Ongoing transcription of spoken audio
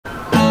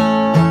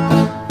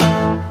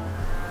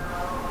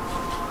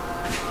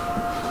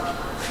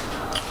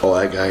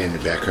black guy in the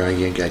background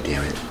again? God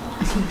damn it.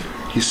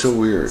 He's so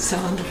weird.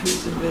 Selling the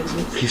fruits and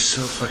veggies. He's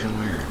so fucking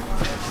weird.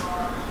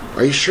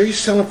 Are you sure he's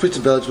selling fruits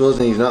and vegetables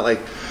and he's not like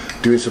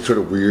doing some sort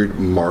of weird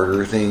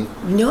martyr thing?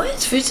 No,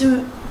 it's fruits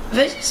and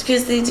veggies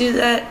because they do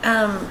that,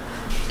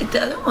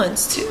 the other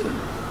ones too.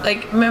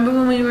 Like, remember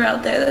when we were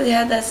out there, they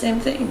had that same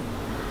thing?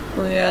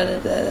 When we were out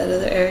at that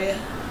other area,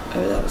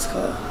 whatever that was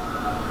called.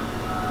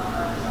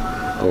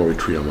 I'll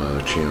retweet on my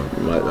other channel.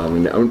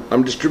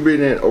 I'm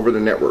distributing it over the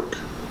network.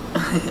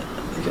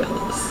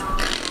 Regardless.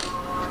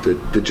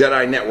 The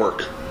Jedi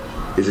Network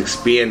is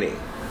expanding.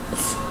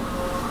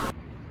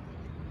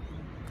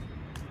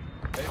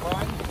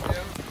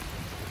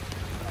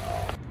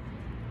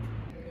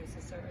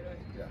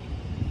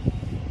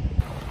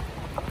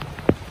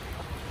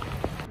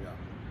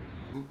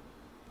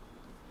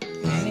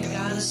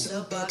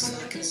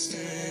 Soapbox I can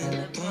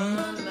stand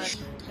upon.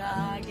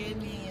 God gave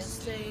me a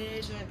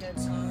stage, a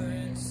guitar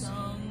and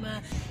song.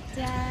 My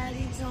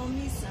daddy told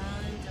me, son,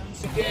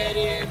 don't you get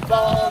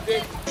involved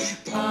in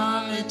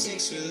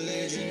politics,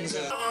 religions.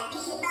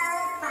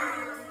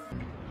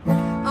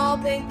 I'll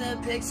paint the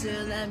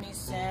picture, let me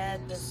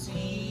set the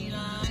scene.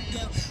 I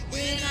know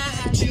when I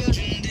have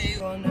children, they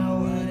will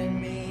know what it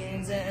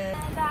means. And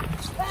I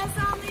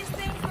pass on these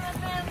things my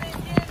family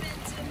give it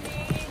to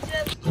me.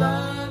 Just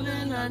love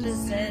and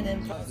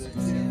understanding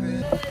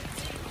positivity.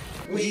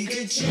 We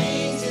could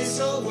change this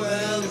whole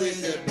world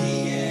with a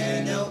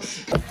piano.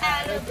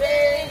 Add a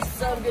bass,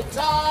 some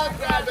guitar,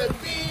 grab a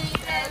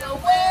beat, and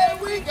away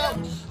we go.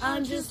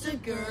 I'm just a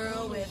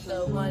girl with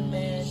a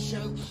one-man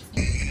show.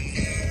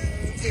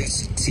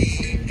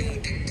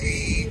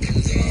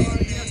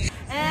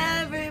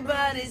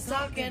 Everybody's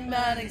talking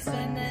about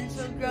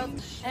exponential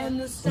growth and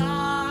the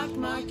stock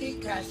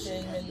market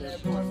crashing in their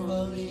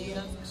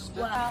portfolios.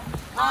 Well,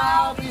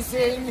 I'll be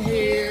sitting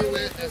here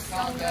with a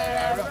song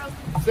that I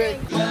wrote. Say,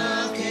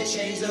 love can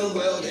change the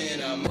world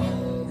in a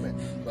moment,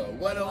 but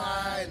what do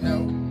I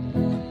know?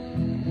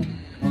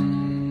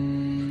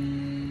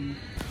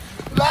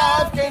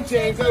 Love can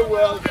change the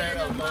world in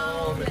a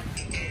moment.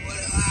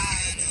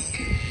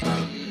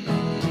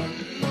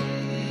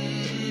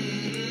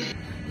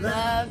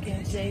 Love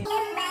can change.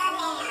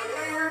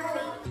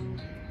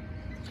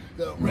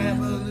 The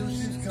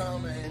revolution's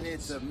coming,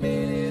 it's a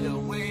minute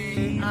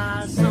away.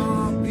 I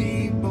saw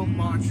people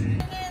marching in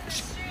the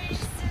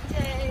streets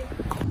today.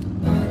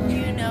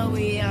 You know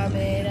we are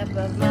made up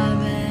of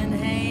love and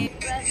hate.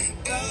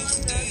 Both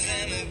of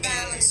them are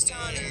balanced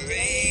on a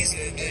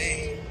razor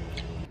blade.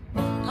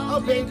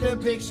 I'll paint the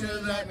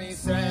picture, let me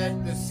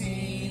set the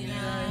scene.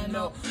 I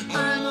know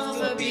I'm all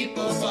for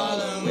people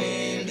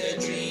following their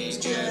dreams.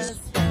 Just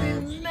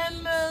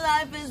remember,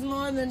 life is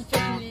more than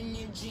fitting in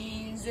your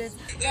jeans. It's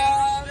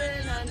love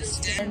and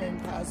understanding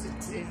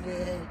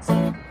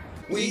positivity.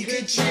 We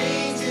could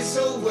change this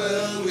whole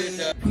world with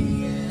a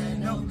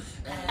piano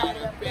and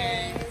a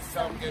bass,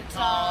 some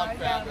guitar,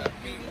 grab a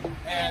beat,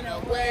 and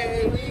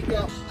away we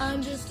go.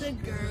 I'm just a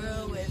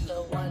girl with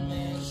a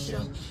one-man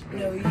show.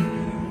 No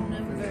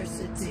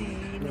university,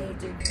 no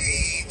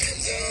degree.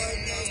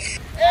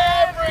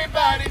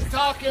 Everybody's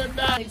talking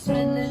about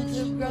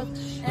exponential growth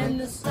and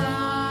the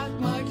stock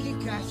market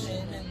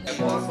crashing in the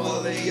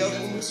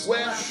portfolios.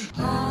 Well,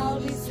 I'll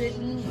be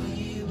sitting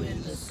here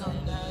with the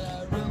song that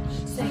I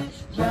wrote, saying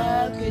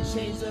love could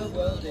change the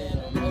world in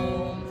a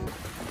moment.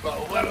 But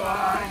what do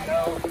I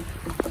know?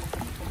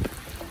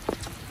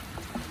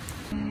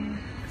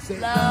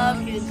 Love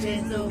can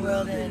change the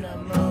world in a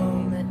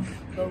moment.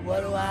 But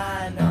what do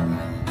I know?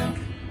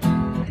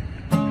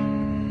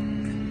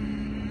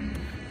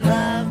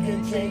 Love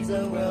can change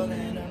the world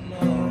in a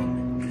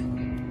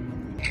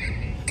moment.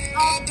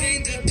 I'll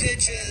paint the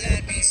picture,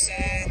 let me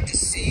set the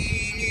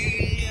scene.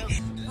 You know,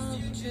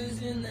 I'm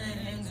choosing the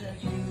hands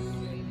of you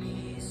and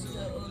me.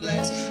 So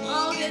let's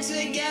all get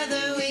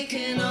together, we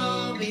can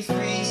all be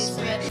free.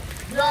 Spread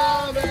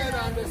love and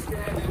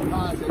understanding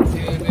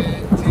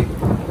positivity.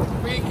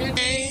 We can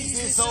change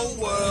this whole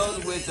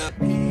world with a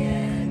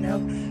piano,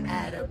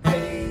 add a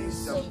bass,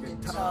 some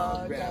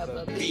guitar, grab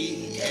a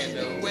beat, and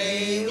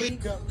away we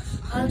go.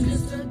 I'm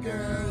just a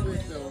girl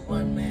with a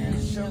one-man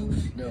show.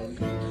 No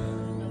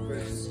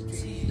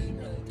university,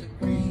 no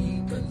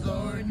degree, but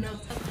Lord knows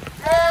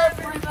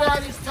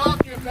everybody's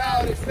talking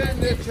about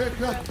expenditure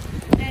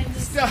and the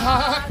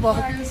stock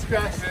market's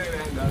crashing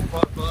and the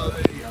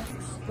portfolio.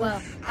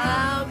 Well,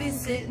 I'll be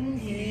sitting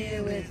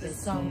here with a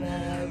song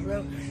that I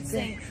wrote,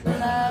 saying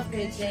love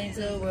could change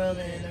the world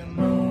in a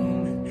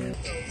moment.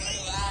 But what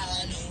do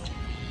I know?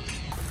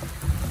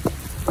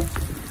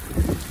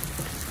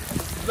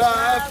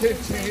 Love can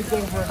change the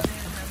world.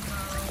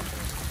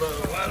 But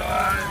what do I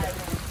know?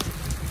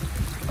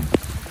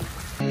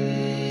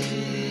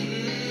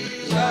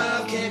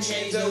 Love can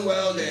change the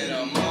world in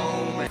a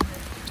moment.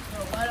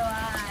 But what do I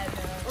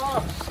know?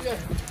 Oh, shit.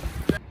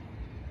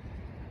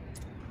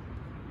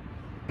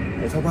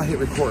 Let's hope I hit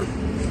record.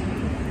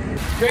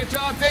 Great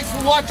job. Thanks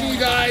for watching, you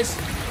guys.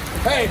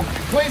 Hey,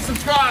 please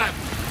subscribe.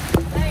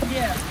 Thank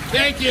you.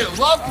 Thank you.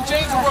 Love can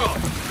change the world.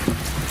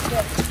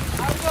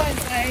 I'm going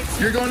inside.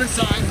 You're going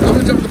inside. I'm going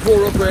to jump in the pool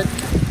real quick.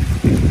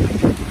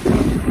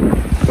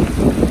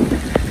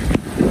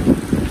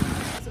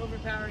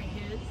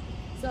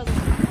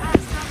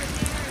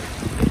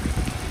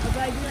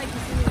 I do like to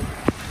see it.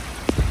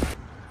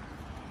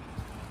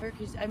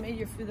 Because I made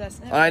your food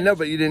last night. I know,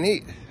 but you didn't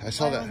eat. I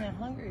saw I that. wasn't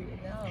hungry.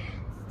 No.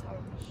 It's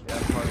horrible shit.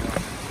 That's probably why.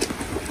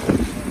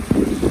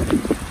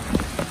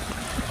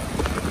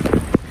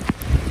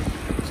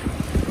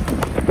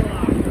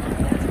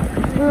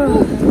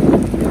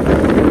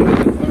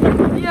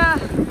 Yeah.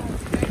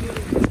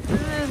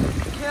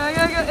 I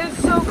gotta go. It's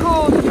so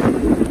cold.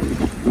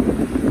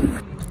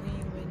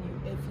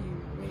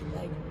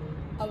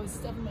 I was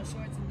stuffing my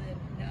shorts and then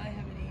now I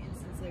haven't eaten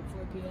since like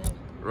 4 p.m.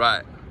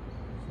 Right.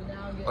 So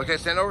now I'm Okay,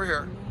 stand over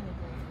here.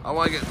 I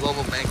want to get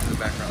Global Bank in the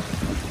background.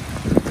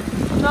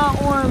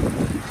 not warm.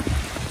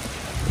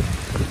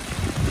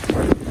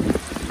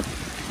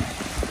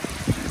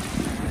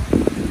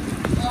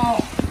 Oh,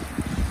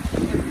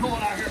 it's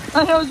cold out here.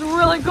 I know it's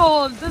really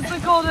cold. This is the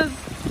coldest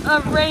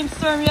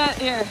rainstorm yet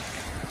here.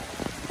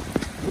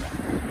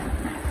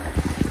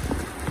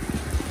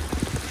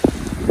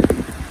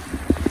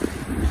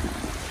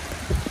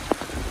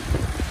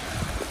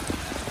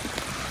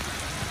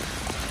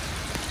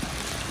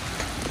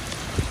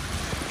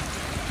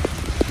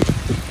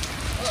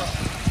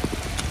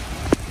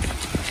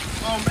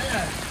 Oh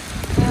man,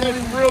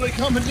 it's really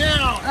coming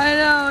down. I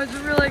know, it's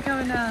really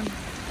coming down.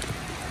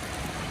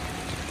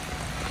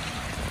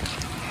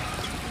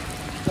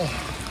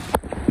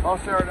 I'll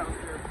share it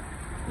downstairs.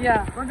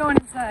 Yeah, we're going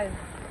inside.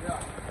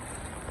 Yeah.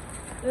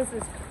 This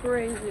is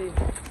crazy.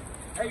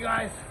 Hey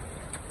guys,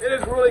 it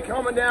is really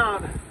coming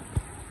down.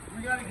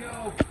 We gotta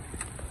go.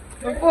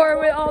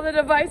 Before all the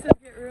devices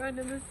get ruined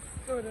in this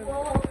sort of.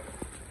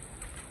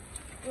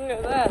 Look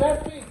at that.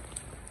 Testing.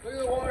 Look at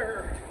the water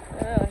here.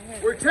 Yeah, here.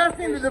 We're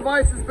testing the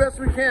device as best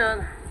we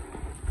can.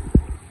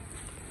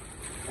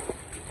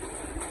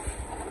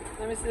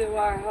 Let me see the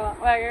water. Hold on.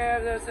 Wait, I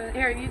gotta grab those.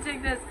 Here, you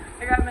take this.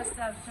 I got my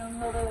stuff. Show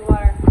them a little of the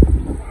water.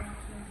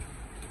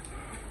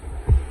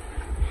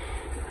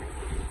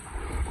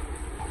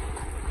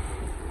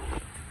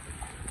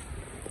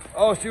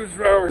 Oh, she was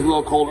right. It's a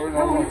little colder.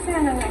 Oh, we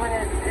stand in when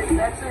it's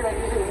actually like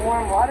usually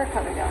warm water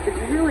coming out. It's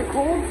really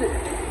cold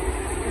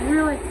today.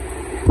 Really,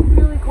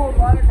 really cold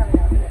water coming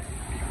out today.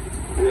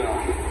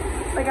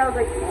 Yeah. Like I was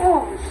like,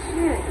 oh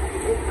shit.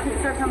 It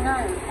started coming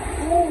out. It was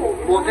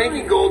cold. Well, thank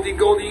you, Goldie.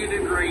 Goldie, you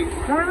did great.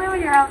 Normally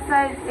when you're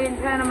outside in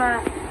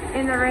Panama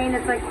in the rain,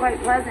 it's like quite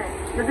pleasant.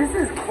 But this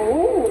is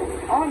cold.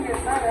 On your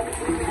side.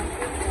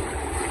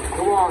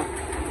 Come on.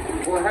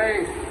 Well,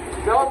 hey,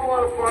 that was a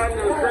lot of fun.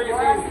 It was crazy.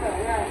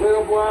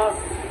 Little blast.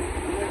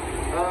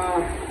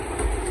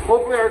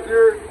 Hopefully our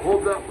deer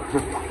holds up.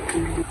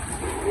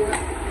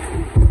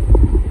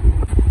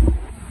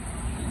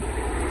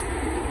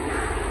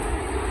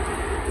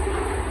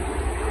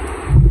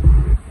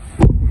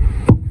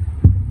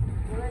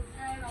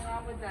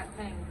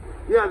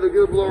 Yeah, the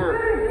good blower.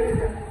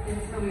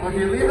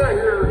 Okay, leave that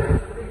here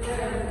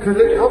because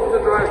it helps to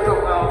dry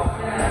stuff out.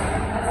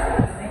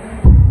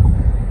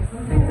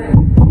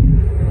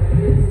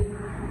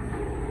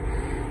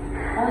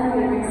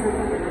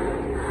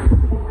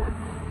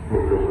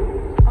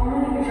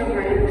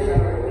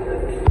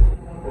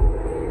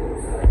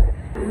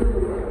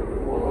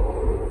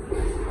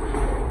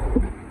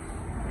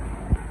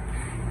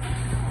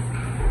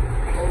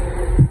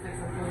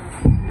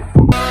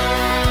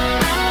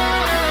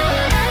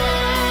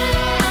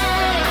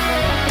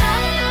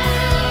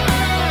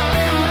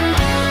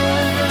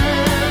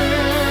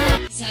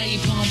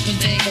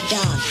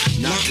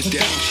 Not to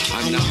death,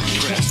 I'm not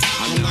impressed,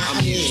 I'm not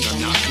amused,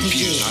 I'm not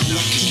confused, I'm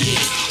not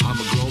confused. I'm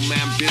a grown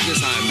man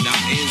business, I'm not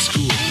in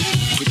school.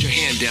 Put your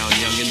hand down,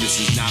 youngin', this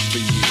is not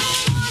for you.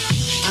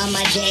 On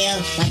my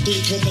jail, my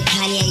beats with the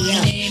Kanye, yo.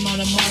 Your name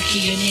on the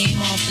marquee, your name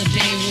off the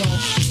payroll.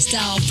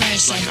 Style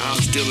fresh Like I'm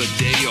still a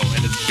Dayo,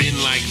 and it's been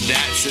like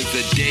that since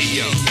the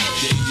Dayo.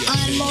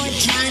 On more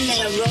time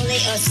than a Rollie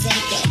or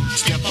Seiko.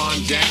 Step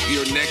on deck,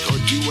 your neck, or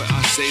do what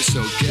I say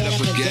so. Get up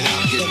or get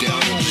out, get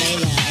down and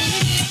lay low.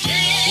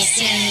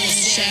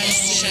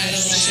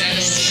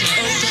 shadows.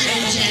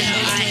 Open Jedi,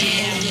 I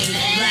am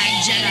Black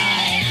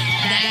Jedi.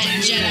 That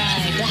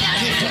Jedi.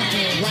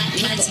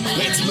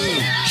 Let's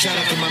move. Shout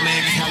out to my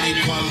man Khalid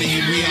Kweli.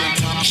 We on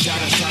top.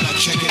 Shout out,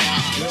 check it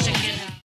out. Check it out.